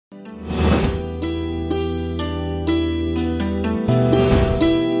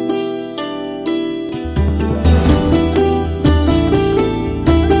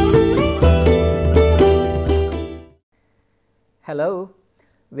Hello,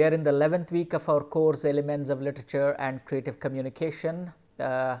 we are in the 11th week of our course Elements of Literature and Creative Communication.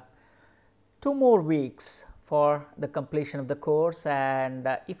 2 more weeks for the completion of the course, and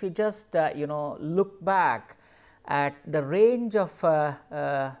if you just look back at the range of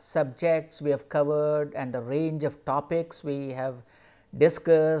subjects we have covered and the range of topics we have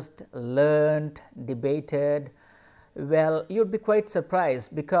discussed, learned, debated, well, you would be quite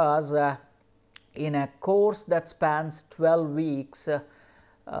surprised because in a course that spans 12 weeks,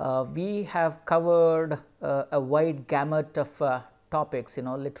 we have covered a wide gamut of topics,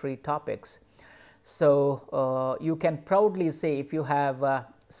 literary topics. So, you can proudly say, if you have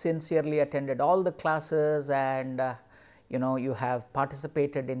sincerely attended all the classes and you have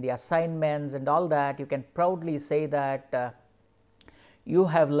participated in the assignments and all that, you can proudly say that you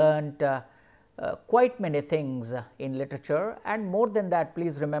have learned quite many things in literature. And more than that,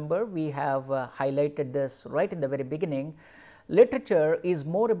 please remember, we have highlighted this right in the very beginning. Literature is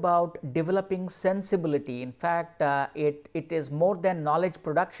more about developing sensibility. In fact, it is more than knowledge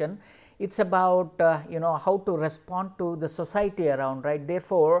production. It's about how to respond to the society around, right?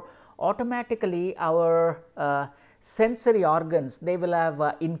 Therefore, automatically our sensory organs, they will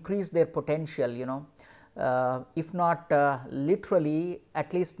have increased their potential, if not literally,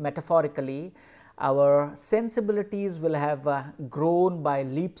 at least metaphorically. Our sensibilities will have grown by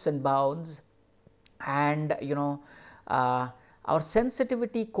leaps and bounds, and our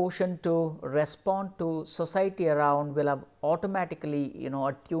sensitivity quotient to respond to society around will have automatically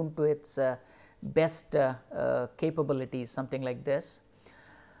attuned to its best capabilities, something like this.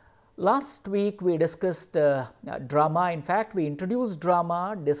 Last week we discussed drama. In fact, we introduced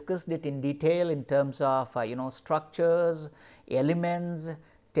drama, discussed it in detail in terms of structures, elements,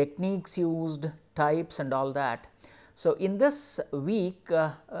 techniques used, types and all that. So, in this week we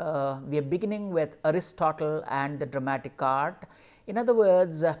are beginning with Aristotle and the dramatic art. In other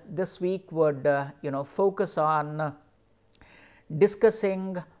words, this week would focus on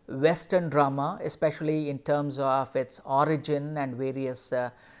discussing Western drama, especially in terms of its origin and various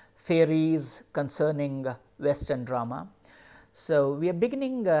theories concerning Western drama. So, we are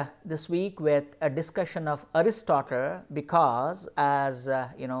beginning this week with a discussion of Aristotle, because as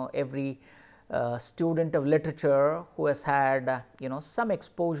every student of literature who has had some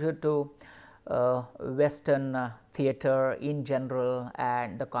exposure to Western theatre in general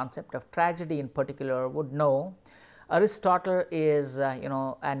and the concept of tragedy in particular would know, Aristotle is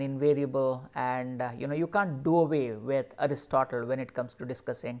an invariable, and you can't do away with Aristotle when it comes to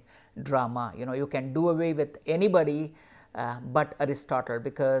discussing drama. You can do away with anybody but Aristotle,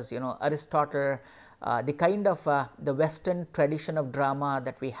 because Aristotle, the kind of the Western tradition of drama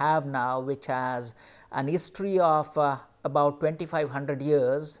that we have now, which has an history of about 2500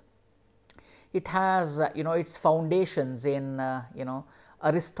 years, it has its foundations in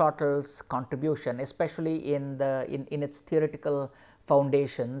Aristotle's contribution, especially in its theoretical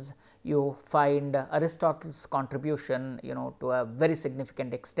foundations. You find Aristotle's contribution to a very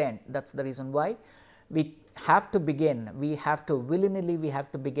significant extent. That's the reason why we have to begin, we have to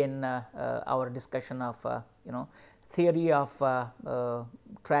begin our discussion of theory of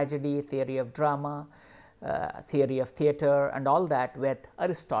tragedy, theory of drama, theory of theatre and all that with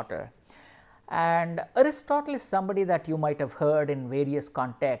Aristotle. And Aristotle is somebody that you might have heard in various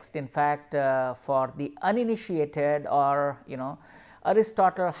contexts. In fact, for the uninitiated, or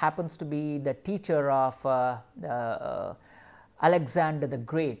Aristotle happens to be the teacher of Alexander the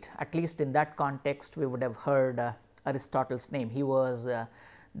Great. At least in that context we would have heard Aristotle's name. He was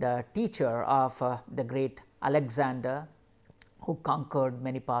the teacher of the great Alexander, who conquered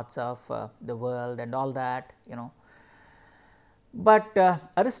many parts of the world and all that, But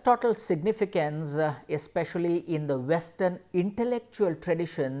Aristotle's significance, especially in the Western intellectual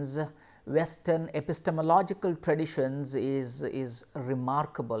traditions, Western epistemological traditions, is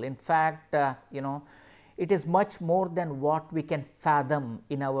remarkable. In fact, it is much more than what we can fathom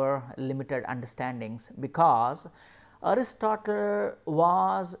in our limited understandings, because Aristotle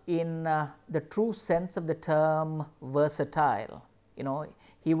was, in the true sense of the term, versatile.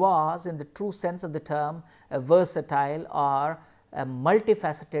 He was, in the true sense of the term, a versatile or a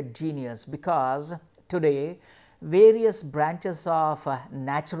multifaceted genius, because today various branches of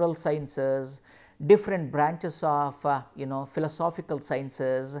natural sciences, different branches of philosophical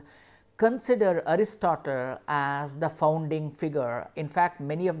sciences consider Aristotle as the founding figure. In fact,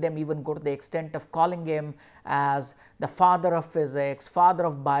 many of them even go to the extent of calling him as the father of physics, father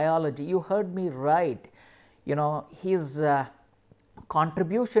of biology. You heard me right. His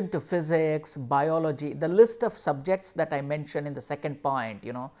contribution to physics, biology, the list of subjects that I mentioned in the second point,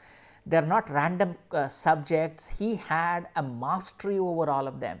 They are not random subjects. He had a mastery over all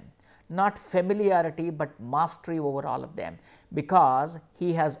of them, not familiarity, but mastery over all of them, because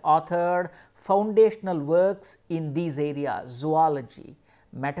he has authored foundational works in these areas: zoology,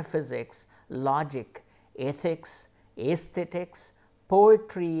 metaphysics, logic, ethics, aesthetics,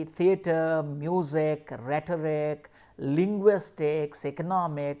 poetry, theatre, music, rhetoric, linguistics,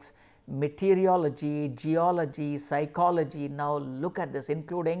 economics, meteorology, geology, psychology. Now look at this,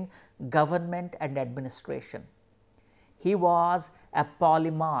 including government and administration. He was a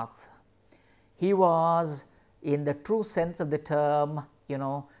polymath. He was, in the true sense of the term,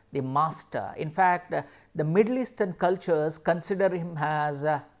 the master. In fact, the Middle Eastern cultures consider him as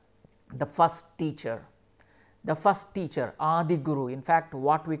the first teacher. The first teacher, Adi Guru. In fact,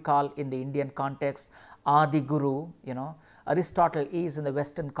 what we call in the Indian context Adi Guru, Aristotle is in the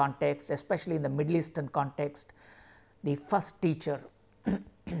Western context, especially in the Middle Eastern context, the first teacher.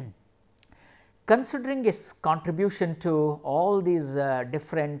 Considering his contribution to all these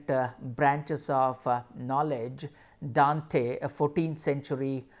different branches of knowledge, Dante, a 14th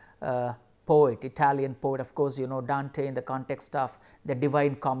century poet, Italian poet, of course, Dante in the context of the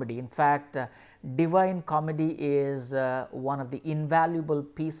Divine Comedy. In fact, Divine Comedy is one of the invaluable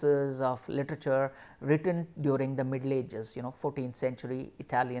pieces of literature written during the Middle Ages. 14th century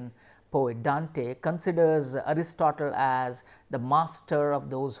Italian poet Dante considers Aristotle as the master of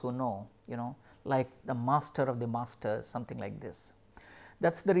those who know, like the master of the masters, something like this.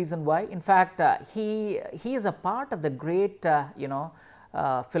 That is the reason why. In fact, he is a part of the great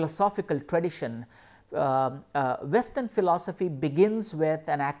philosophical tradition. Western philosophy begins with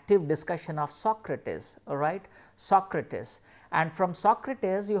an active discussion of Socrates, all right, Socrates. And from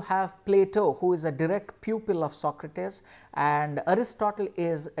Socrates you have Plato, who is a direct pupil of Socrates, and Aristotle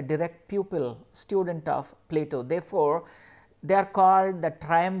is a direct pupil, student of Plato. Therefore, they are called the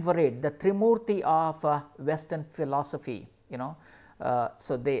triumvirate, the Trimurti of Western philosophy.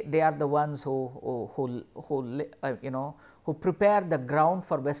 So they are the ones who prepare the ground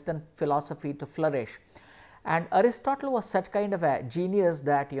for Western philosophy to flourish. And Aristotle was such kind of a genius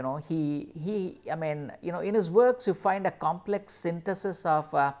that in his works you find a complex synthesis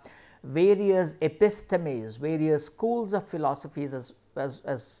of various epistemes, various schools of philosophies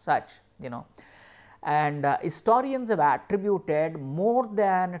as such. And historians have attributed more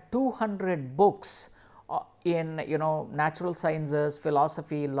than 200 books in natural sciences,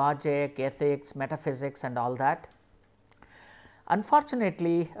 philosophy, logic, ethics, metaphysics, and all that.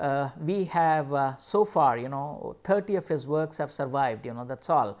 Unfortunately, we have so far 30 of his works have survived, that is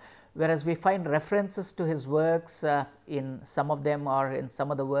all, whereas we find references to his works in some of them, or in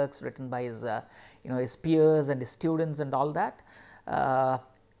some of the works written by his his peers and his students and all that.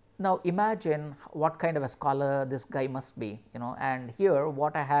 Now imagine what kind of a scholar this guy must be, and here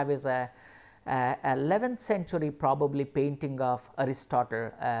what I have is a 11th century probably painting of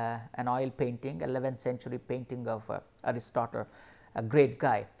Aristotle, an oil painting, 11th century painting of Aristotle, a great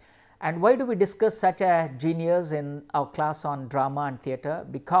guy. And why do we discuss such a genius in our class on drama and theatre?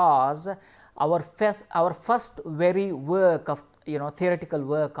 Because our first very work of theoretical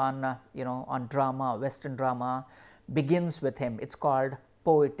work on on drama, Western drama, begins with him. It's called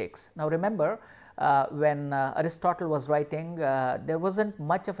Poetics. Now remember, when Aristotle was writing, there wasn't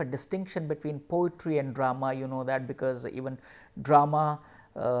much of a distinction between poetry and drama, that, because even drama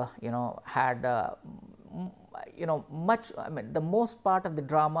had much, the most part of the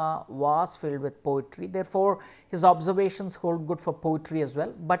drama was filled with poetry. Therefore, his observations hold good for poetry as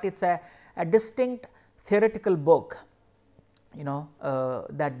well, but it's a distinct theoretical book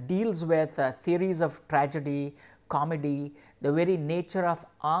that deals with theories of tragedy, comedy, the very nature of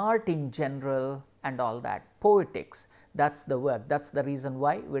art in general, and all that. Poetics, that is the work, that is the reason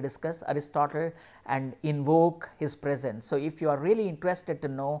why we discuss Aristotle and invoke his presence. So if you are really interested to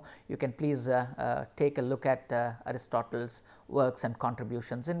know, you can please take a look at Aristotle's works and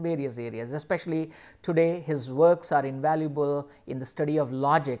contributions in various areas. Especially today, his works are invaluable in the study of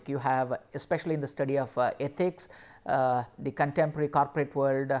logic. You have, especially in the study of ethics, the contemporary corporate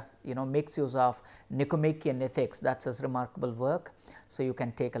world makes use of Nicomachean ethics. That is his remarkable work. So you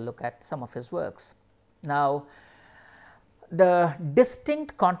can take a look at some of his works. Now, the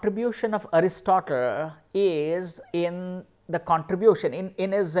distinct contribution of Aristotle is in the contribution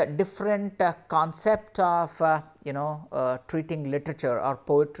in his different concept of treating literature or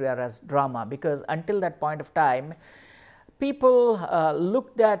poetry or as drama, because until that point of time people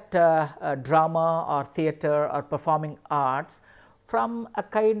looked at drama or theatre or performing arts from a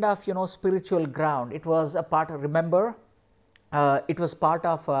kind of spiritual ground. It was a part of, remember, it was part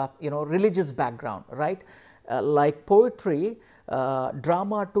of religious background, right? Like poetry,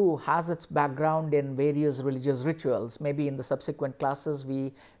 Drama too has its background in various religious rituals. Maybe in the subsequent classes,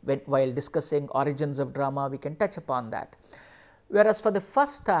 while discussing origins of drama, we can touch upon that. Whereas for the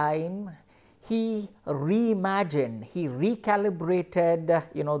first time, he reimagined, he recalibrated,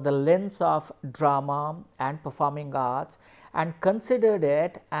 the lens of drama and performing arts, and considered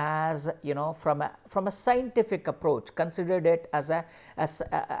it as, from a scientific approach, considered it as in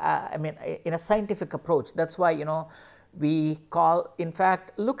a scientific approach. That's why, we call, in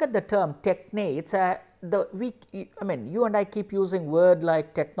fact, look at the term Techne. It's you and I keep using word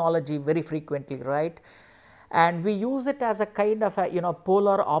like technology very frequently, right? And we use it as a kind of a,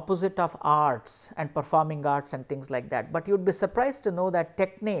 polar opposite of arts and performing arts and things like that. But you would be surprised to know that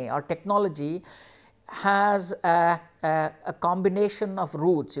Techne or technology has a combination of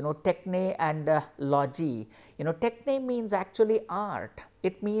roots, Techne and logi. Techne means actually art,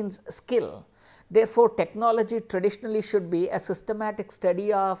 it means skill. Therefore, technology traditionally should be a systematic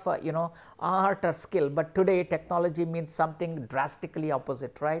study of art or skill, but today technology means something drastically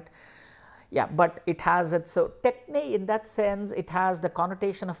opposite, right? Yeah, but it has it. So, Techne in that sense, it has the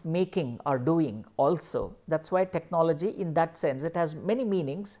connotation of making or doing also. That is why technology in that sense, it has many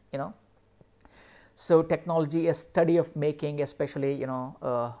meanings, So, technology is study of making, especially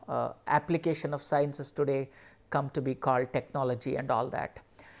application of sciences today come to be called technology and all that.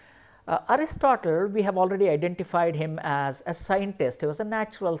 Aristotle, we have already identified him as a scientist. He was a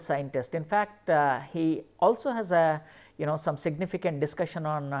natural scientist. In fact, he also has a some significant discussion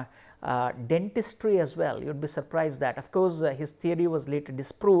on dentistry as well. You would be surprised that, of course, his theory was later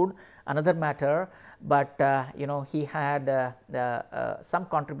disproved, another matter, but he had some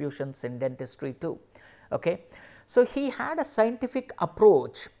contributions in dentistry too. Okay, so he had a scientific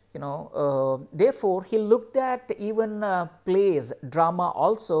approach. Therefore, he looked at even plays, drama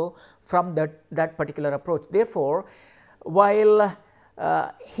also from that particular approach. Therefore, while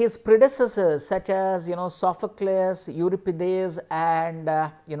his predecessors such as Sophocles, Euripides and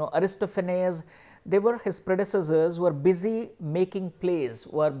Aristophanes, they were his predecessors, were busy making plays,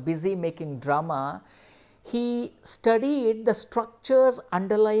 were busy making drama. He studied the structures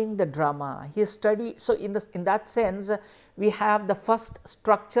underlying the drama. He studied, so in that sense, we have the first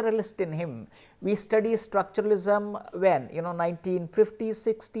structuralist in him. We study structuralism when 1950s,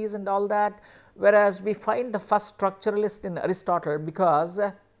 60s and all that, whereas we find the first structuralist in Aristotle because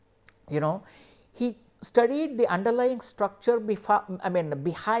he studied the underlying structure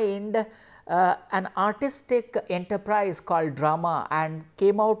behind an artistic enterprise called drama, and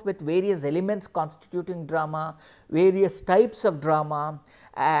came out with various elements constituting drama, various types of drama,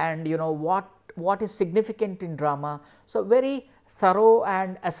 and what is significant in drama. So, very thorough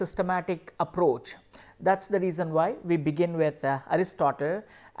and a systematic approach. That is the reason why we begin with Aristotle,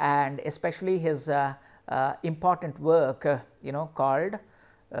 and especially his important work called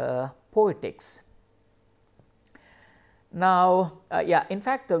Poetics. Now, in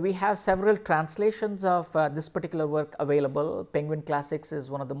fact, we have several translations of this particular work available. Penguin Classics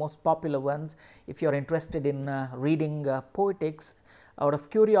is one of the most popular ones. If you are interested in reading Poetics, out of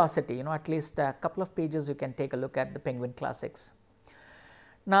curiosity, at least a couple of pages you can take a look at the Penguin Classics.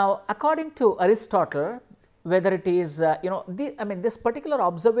 Now, according to Aristotle, whether it is this particular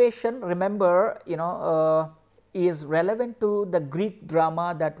observation, remember is relevant to the Greek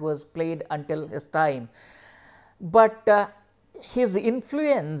drama that was played until his time, but his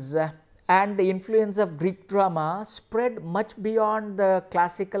influence and the influence of Greek drama spread much beyond the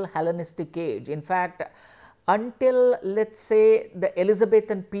classical Hellenistic age. In fact, until let us say the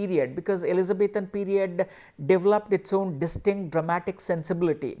Elizabethan period, because Elizabethan period developed its own distinct dramatic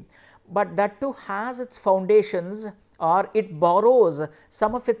sensibility, but that too has its foundations, or it borrows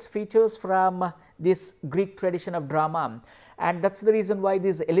some of its features from this Greek tradition of drama. And that is the reason why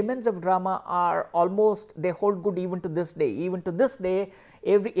these elements of drama are almost, they hold good even to this day. Even to this day,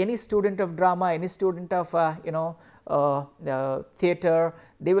 any student of drama, any student of theatre,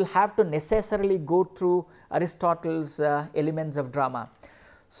 they will have to necessarily go through Aristotle's elements of drama.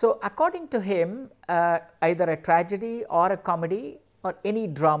 So, according to him, either a tragedy or a comedy or any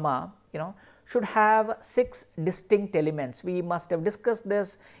drama, should have 6 distinct elements. We must have discussed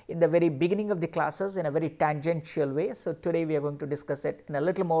this in the very beginning of the classes in a very tangential way. So, today we are going to discuss it in a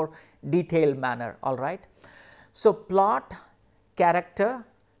little more detailed manner, all right. So, plot, character,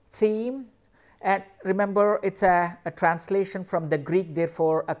 theme, and remember it is a translation from the Greek,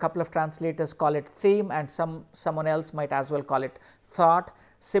 therefore, a couple of translators call it theme and someone else might as well call it thought.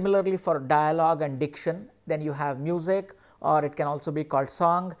 Similarly, for dialogue and diction, then you have music, or it can also be called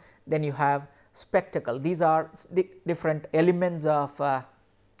song, then you have spectacle. These are different elements of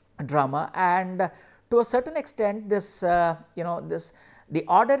drama, and to a certain extent, this the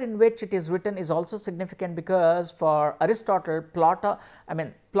order in which it is written is also significant, because for Aristotle,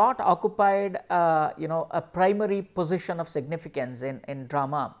 plot occupied a primary position of significance in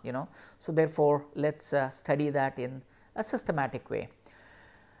drama. So therefore, let us study that in a systematic way.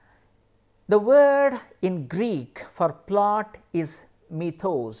 The word in Greek for plot is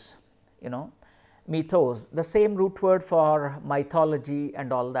mythos, mythos, the same root word for mythology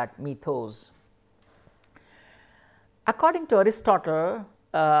and all that, mythos. According to Aristotle,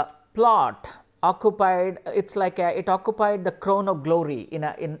 plot occupied, it's like it occupied the crown of glory.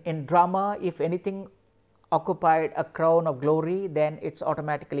 In drama, if anything occupied a crown of glory, then it's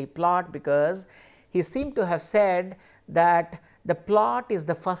automatically plot, because he seemed to have said that the plot is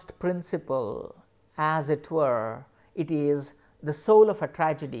the first principle, as it were. It is the soul of a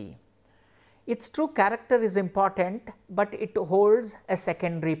tragedy. Its true character is important, but it holds a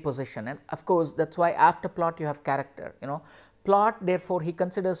secondary position, and of course, that is why after plot you have character. Plot, therefore, he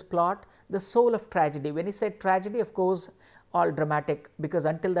considers plot the soul of tragedy. When he said tragedy, of course, all dramatic, because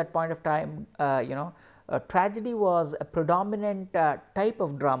until that point of time, tragedy was a predominant type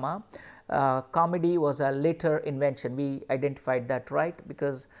of drama. Comedy was a later invention. We identified that, right,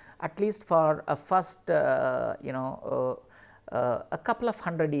 because at least for a first a couple of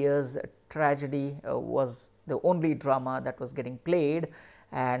 100 years, tragedy was the only drama that was getting played,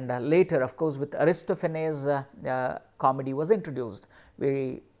 and later, of course, with Aristophanes, comedy was introduced.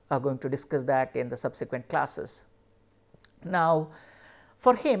 We are going to discuss that in the subsequent classes. Now,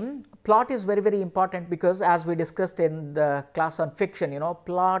 for him, plot is very, very important, because as we discussed in the class on fiction,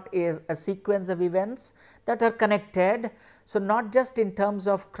 plot is a sequence of events that are connected. So, not just in terms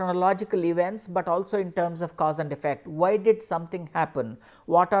of chronological events, but also in terms of cause and effect. Why did something happen?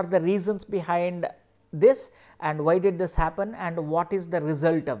 What are the reasons behind this, and why did this happen, and what is the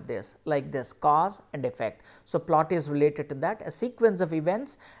result of this, like this, cause and effect. So, plot is related to that, a sequence of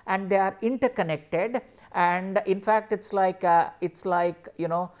events, and they are interconnected, and in fact, it's like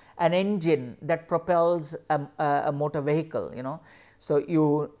an engine that propels a motor vehicle.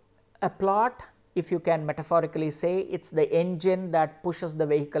 So, a plot, if you can metaphorically say, it is the engine that pushes the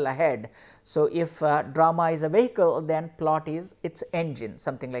vehicle ahead. So, if drama is a vehicle, then plot is its engine,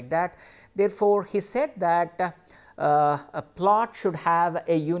 something like that. Therefore, he said that a plot should have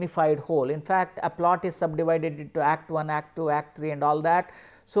a unified whole. In fact, a plot is subdivided into act 1, act 2, act 3 and all that.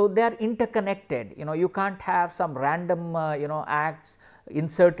 So, they are interconnected. You can't have some random acts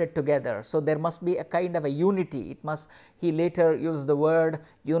inserted together. So, there must be a kind of a unity. He later used the word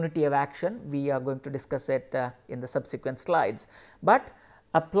unity of action. We are going to discuss it in the subsequent slides. But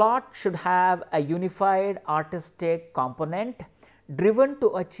a plot should have a unified artistic component driven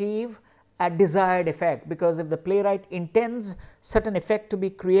to achieve a desired effect, because if the playwright intends certain effect to be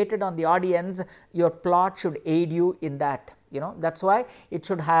created on the audience, your plot should aid you in that. That is why it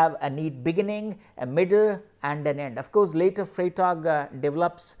should have a neat beginning, a middle and an end. Of course, later Freytag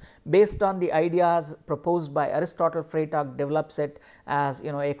develops based on the ideas proposed by Aristotle. Freytag develops it as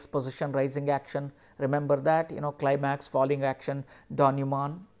exposition, rising action, remember that, climax, falling action,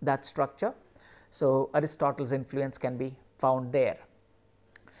 denouement, that structure. So, Aristotle's influence can be found there.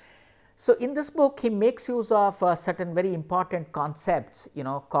 So, in this book, he makes use of certain very important concepts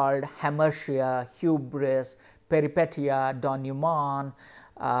called hamartia, hubris, peripeteia, denouement,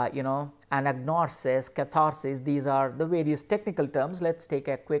 anagnorisis, catharsis. These are the various technical terms. Let us take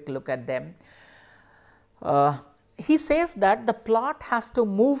a quick look at them. He says that the plot has to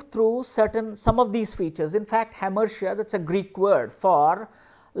move through some of these features. In fact, hamartia, that is a Greek word for,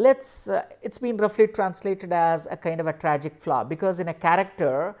 it's been roughly translated as a kind of a tragic flaw, because in a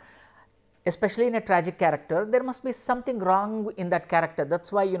character, especially in a tragic character, there must be something wrong in that character. That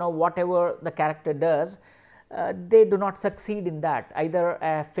is why whatever the character does, they do not succeed in that, either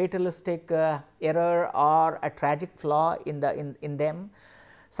a fatalistic error or a tragic flaw in them,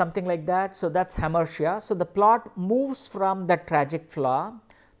 something like that. So, that is hamartia. So, the plot moves from the tragic flaw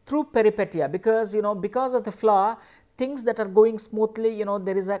through peripeteia, because because of the flaw, things that are going smoothly,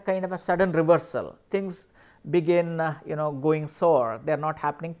 there is a kind of a sudden reversal. Things begin going sour, they are not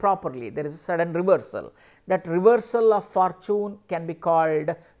happening properly, there is a sudden reversal. That reversal of fortune can be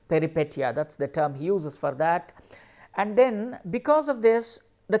called peripeteia, that is the term he uses for that. And then because of this,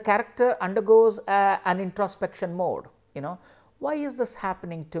 the character undergoes an introspection mode. Why is this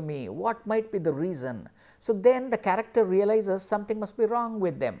happening to me? What might be the reason? So, then the character realizes something must be wrong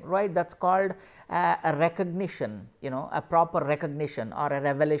with them, right? That is called a recognition, a proper recognition, or a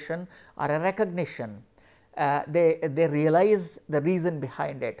revelation, or a recognition. They realize the reason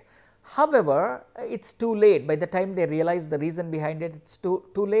behind it. However, it is too late. By the time they realize the reason behind it, it is too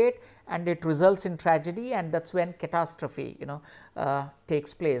late, and it results in tragedy, and that is when catastrophe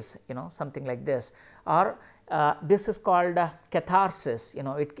takes place, something like this, or this is called catharsis,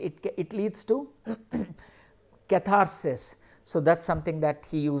 it leads to catharsis. So, that is something that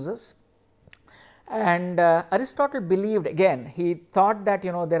he uses. And Aristotle believed, again, he thought that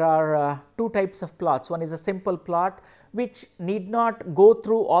there are two types of plots. One is a simple plot which need not go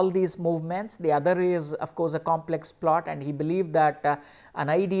through all these movements. The other is of course a complex plot, and he believed that an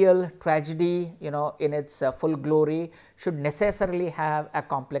ideal tragedy in its full glory should necessarily have a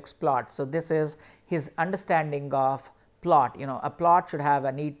complex plot. So, this is his understanding of plot. A plot should have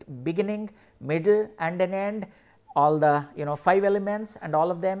a neat beginning, middle and an end, all the 5 elements and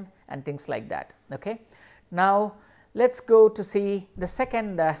all of them and things like that. Okay. Now, let us go to see the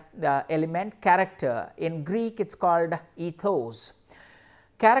second element, character. In Greek it is called ethos.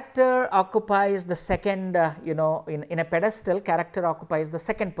 Character occupies the second, in a pedestal, character occupies the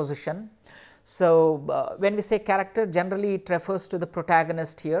second position. So, when we say character, generally it refers to the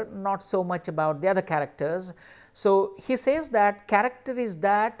protagonist here, not so much about the other characters. So, he says that character is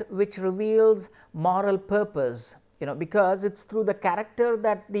that which reveals moral purpose, because it is through the character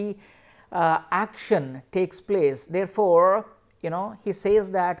that the action takes place. Therefore, he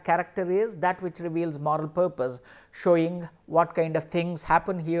says that character is that which reveals moral purpose, showing what kind of things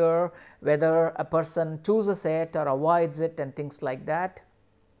happen here, whether a person chooses it or avoids it and things like that.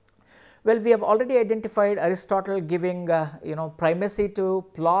 Well, we have already identified Aristotle giving primacy to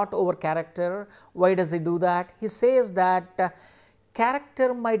plot over character. Why does he do that? He says that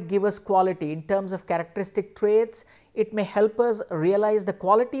character might give us quality in terms of characteristic traits. It may help us realize the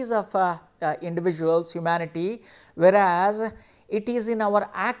qualities of individuals, humanity, whereas it is in our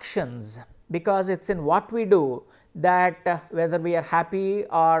actions, because it is in what we do that whether we are happy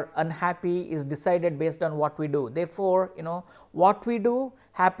or unhappy is decided based on what we do. Therefore, what we do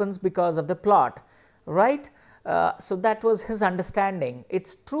happens because of the plot, right. So, that was his understanding. It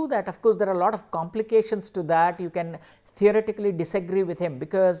is true that of course, there are a lot of complications to that. You can theoretically disagree with him,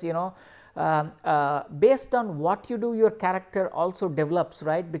 because based on what you do, your character also develops,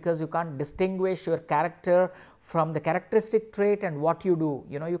 right, because you can't distinguish your character from the characteristic trait and what you do,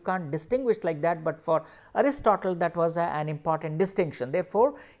 you can't distinguish like that, but for Aristotle that was an important distinction.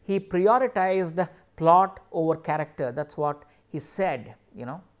 Therefore, he prioritized plot over character, that is what he said,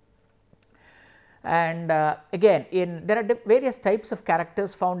 And again, there are various types of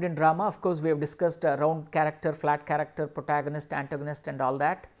characters found in drama. Of course, we have discussed round character, flat character, protagonist, antagonist and all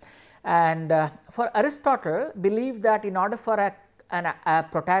that. And for Aristotle, believed that in order for a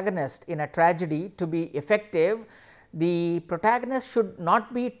protagonist in a tragedy to be effective, the protagonist should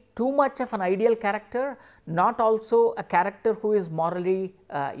not be too much of an ideal character, not also a character who is morally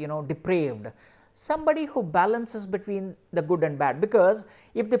depraved. Somebody who balances between the good and bad, because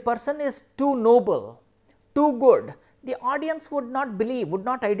if the person is too noble, too good, the audience would not believe, would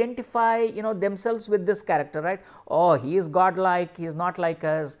not identify themselves with this character, right. Oh, he is godlike, he is not like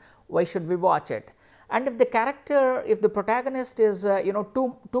us, why should we watch it? And if the character, if the protagonist is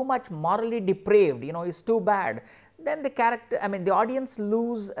too much morally depraved, is too bad, then the character, the audience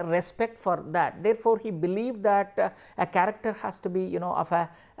lose respect for that. Therefore, he believed that a character has to be of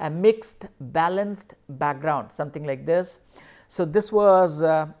a mixed, balanced background, something like this. So, this was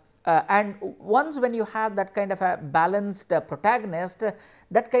and once when you have that kind of a balanced protagonist,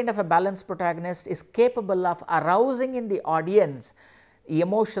 that kind of a balanced protagonist is capable of arousing in the audience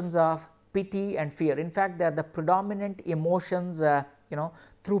emotions of pity and fear. In fact, they are the predominant emotions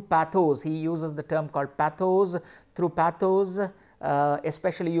through pathos. He uses the term called pathos. Through pathos,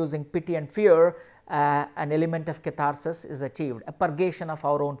 especially using pity and fear, an element of catharsis is achieved, a purgation of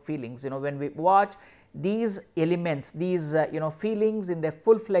our own feelings. When we watch these elements, these feelings in their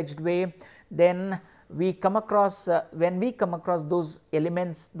full-fledged way, then we come across, when we come across those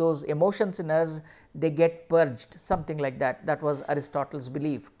elements, those emotions in us, they get purged, something like that. That was Aristotle's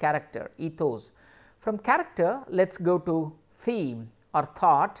belief, character, ethos. From character, let us go to theme or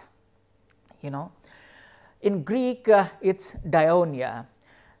thought. In Greek, it is diaonia.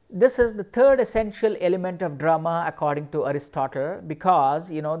 This is the third essential element of drama according to Aristotle, because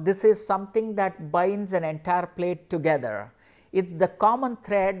this is something that binds an entire play together. It is the common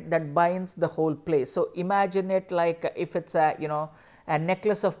thread that binds the whole play. So, imagine it like if it is a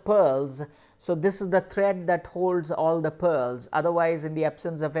necklace of pearls. So, this is the thread that holds all the pearls. Otherwise, in the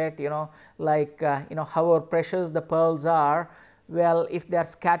absence of it, however precious the pearls are, well, if they are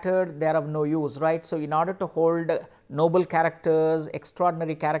scattered, they are of no use, right. So, in order to hold noble characters,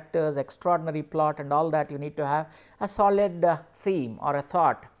 extraordinary plot and all that, you need to have a solid theme or a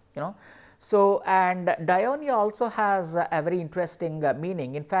thought, you know. So, and Dionia also has a very interesting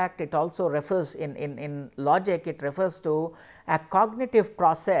meaning. In fact, it also refers in logic, it refers to a cognitive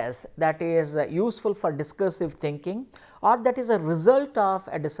process that is useful for discursive thinking, or that is a result of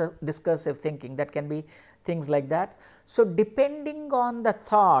a discursive thinking. That can be things like that. So, depending on the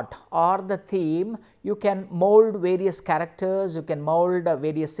thought or the theme, you can mold various characters, you can mold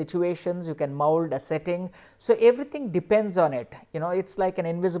various situations, you can mold a setting. So, everything depends on it, you know, it is like an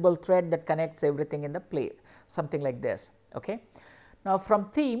invisible thread that connects everything in the play, something like this. Okay. Now, from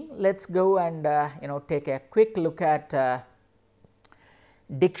theme, let us go and you know, take a quick look at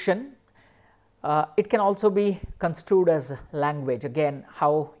diction. It can also be construed as language, again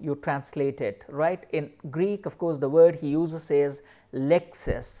how you translate it, right. In Greek, of course, the word he uses is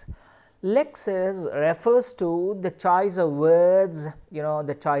lexis. Lexis refers to the choice of words, you know,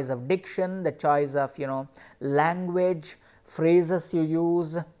 the choice of diction, the choice of, you know, language, phrases you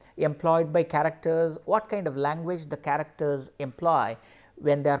use employed by characters, what kind of language the characters employ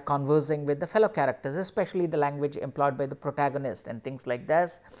when they are conversing with the fellow characters, especially the language employed by the protagonist and things like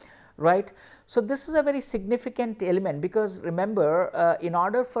this, right. So, this is a very significant element, because remember, in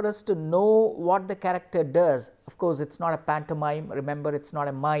order for us to know what the character does, of course, it is not a pantomime, remember it is not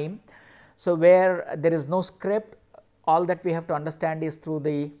a mime. So, where there is no script, all that we have to understand is through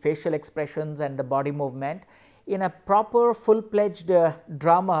the facial expressions and the body movement. In a proper full-fledged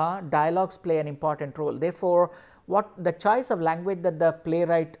drama, dialogues play an important role. Therefore, what the choice of language that the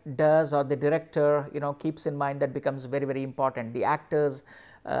playwright does or the director, you know, keeps in mind, that becomes very, very important. The actors,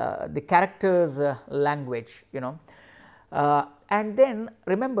 the characters language, you know. And then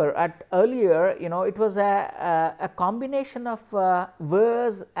remember, at earlier, you know, it was a combination of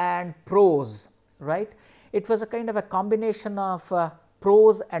verse and prose, right. It was a kind of a combination of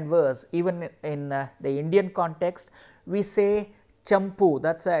prose and verse. Even in the Indian context, we say champu,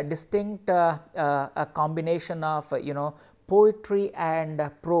 that is a distinct a combination of you know, poetry and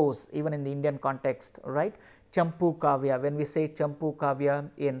prose, even in the Indian context, right. Champu kavya, when we say champu kavya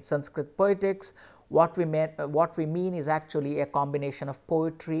in Sanskrit poetics, what we mean is actually a combination of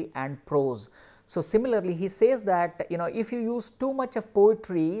poetry and prose. So, similarly, he says that, you know, if you use too much of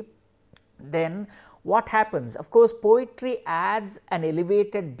poetry, then what happens? Of course, poetry adds an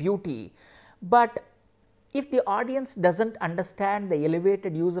elevated beauty, but if the audience does not understand the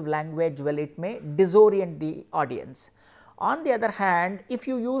elevated use of language, well, it may disorient the audience. On the other hand, if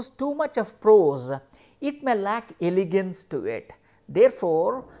you use too much of prose, it may lack elegance to it.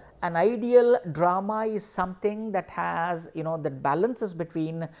 Therefore, an ideal drama is something that has, you know, that balances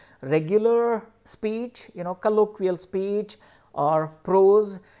between regular speech, you know, colloquial speech or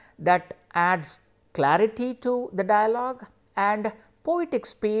prose that adds clarity to the dialogue, and poetic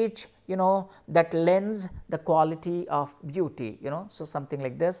speech, you know, that lends the quality of beauty, you know. So, something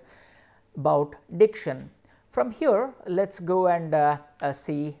like this about diction. From here, let us go and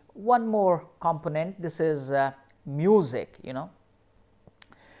see one more component. This is music, you know.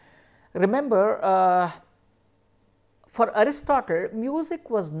 Remember, for Aristotle, music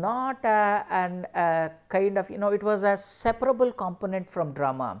was not a kind of, you know, it was a separable component from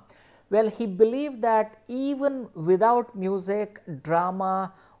drama. Well, he believed that even without music,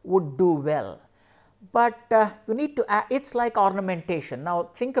 drama would do well. But you need to, it is like ornamentation. Now,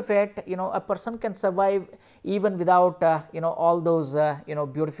 think of it, you know, a person can survive even without, you know, all those, you know,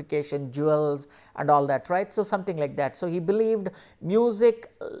 beautification, jewels and all that, right. So, something like that. So, he believed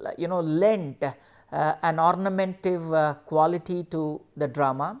music, you know, lent an ornamentive quality to the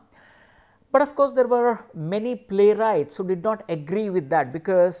drama. But of course, there were many playwrights who did not agree with that,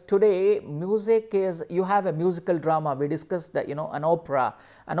 because today music is, you have a musical drama. We discussed you know, an opera.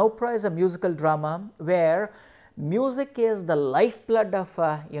 An opera is a musical drama where music is the lifeblood of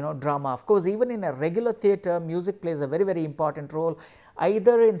you know, drama. Of course, even in a regular theatre, music plays a very, very important role,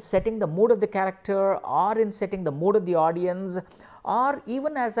 either in setting the mood of the character or in setting the mood of the audience, or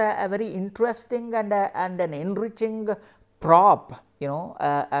even as a very interesting and an enriching prop, you know,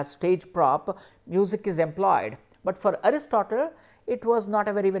 a stage prop, music is employed. But for Aristotle, it was not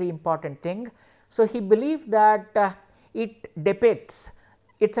a very, very important thing. So, he believed that it depicts,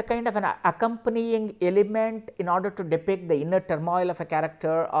 it is a kind of an accompanying element in order to depict the inner turmoil of a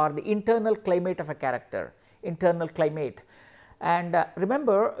character or the internal climate of a character, internal climate. And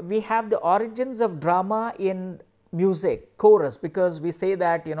remember, we have the origins of drama in music, chorus, because we say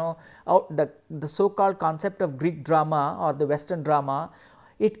that, you know, the so called concept of Greek drama or the Western drama,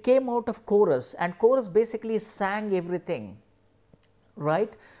 it came out of chorus, and chorus basically sang everything,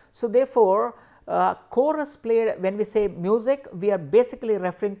 right. So, therefore, chorus played, when we say music, we are basically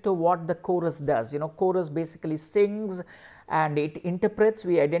referring to what the chorus does, you know, chorus basically sings and it interprets.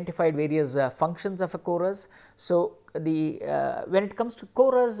 We identified various functions of a chorus. So, when it comes to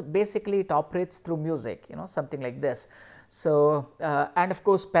chorus, basically it operates through music, something like this. So, and of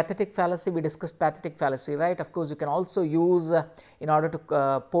course, pathetic fallacy, we discussed pathetic fallacy, right. Of course, you can also use in order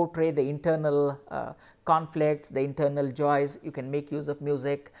to portray the internal conflicts, the internal joys, you can make use of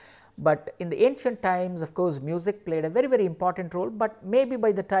music. But in the ancient times, of course, music played a very, very important role, but maybe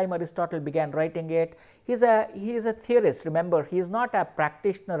by the time Aristotle began writing it, he is a theorist. Remember, he is not a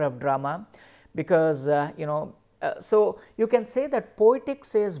practitioner of drama, because so you can say that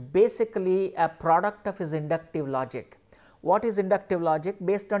poetics is basically a product of his inductive logic. What is inductive logic?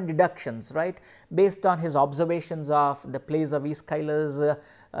 Based on deductions, right, based on his observations of the plays of Aeschylus,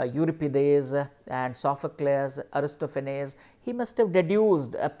 Euripides and Sophocles, Aristophanes. He must have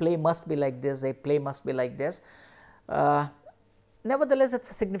deduced a play must be like this, a play must be like this. Nevertheless, it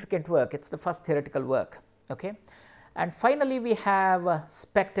is a significant work, it is the first theoretical work. Okay. And finally, we have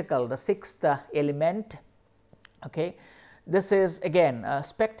spectacle, the sixth element. Okay. This is again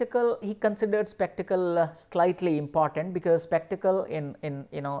spectacle. He considered spectacle slightly important, because spectacle in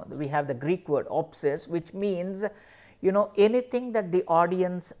we have the Greek word opsis, which means anything that the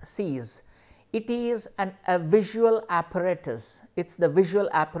audience sees. It is a visual apparatus. It is the visual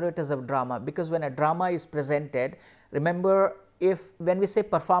apparatus of drama, because when a drama is presented, remember, when we say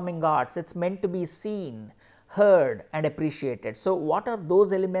performing arts, it is meant to be seen, heard and appreciated. So, what are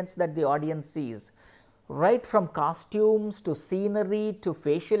those elements that the audience sees? Right from costumes to scenery to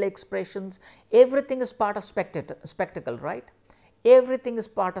facial expressions, everything is part of spectacle, right? Everything is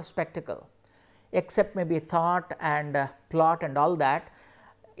part of spectacle, except maybe thought and plot and all that.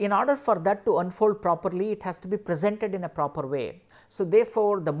 In order for that to unfold properly, it has to be presented in a proper way. So,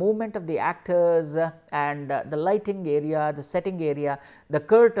 therefore, the movement of the actors and the lighting area, the setting area, the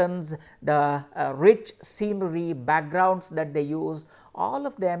curtains, the rich scenery, backgrounds that they use, all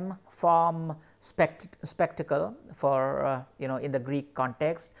of them form spectacle for in the Greek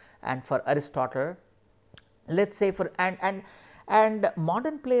context and for Aristotle. Let us say for and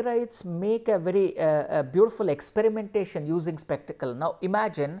modern playwrights make a very beautiful experimentation using spectacle. Now,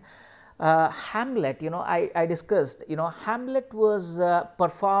 imagine Hamlet, I discussed, Hamlet was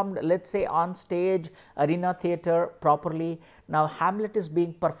performed, let us say, on stage, arena theatre properly. Now, Hamlet is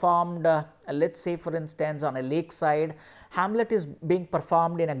being performed, let us say for instance, on a lakeside. Hamlet is being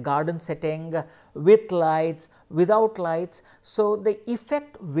performed in a garden setting with lights, without lights. So, the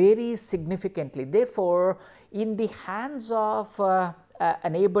effect varies significantly. Therefore, in the hands of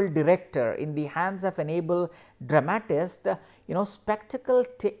an able director, in the hands of an able dramatist, spectacle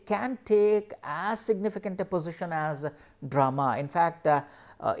can take as significant a position as drama. In fact,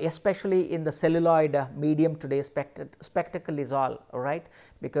 especially in the celluloid medium today, spectacle is all, right,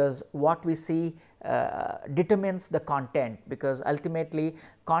 because what we see determines the content, because ultimately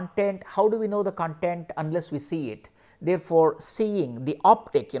content, how do we know the content unless we see it? Therefore, seeing the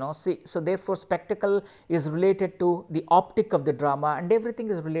optic, so therefore spectacle is related to the optic of the drama, and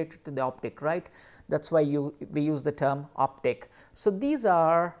everything is related to the optic, right. That is why we use the term optic. So, these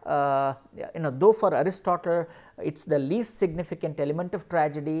are though for Aristotle it is the least significant element of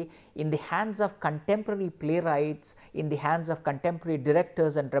tragedy, in the hands of contemporary playwrights, in the hands of contemporary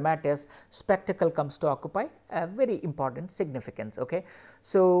directors and dramatists, spectacle comes to occupy a very important significance. Okay.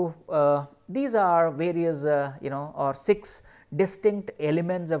 So, these are various or 6 distinct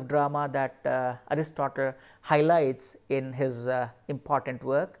elements of drama that Aristotle highlights in his important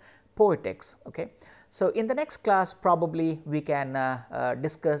work Poetics. Okay. So, in the next class probably we can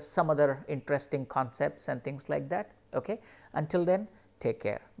discuss some other interesting concepts and things like that. Okay. Until then, take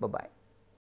care. Bye bye.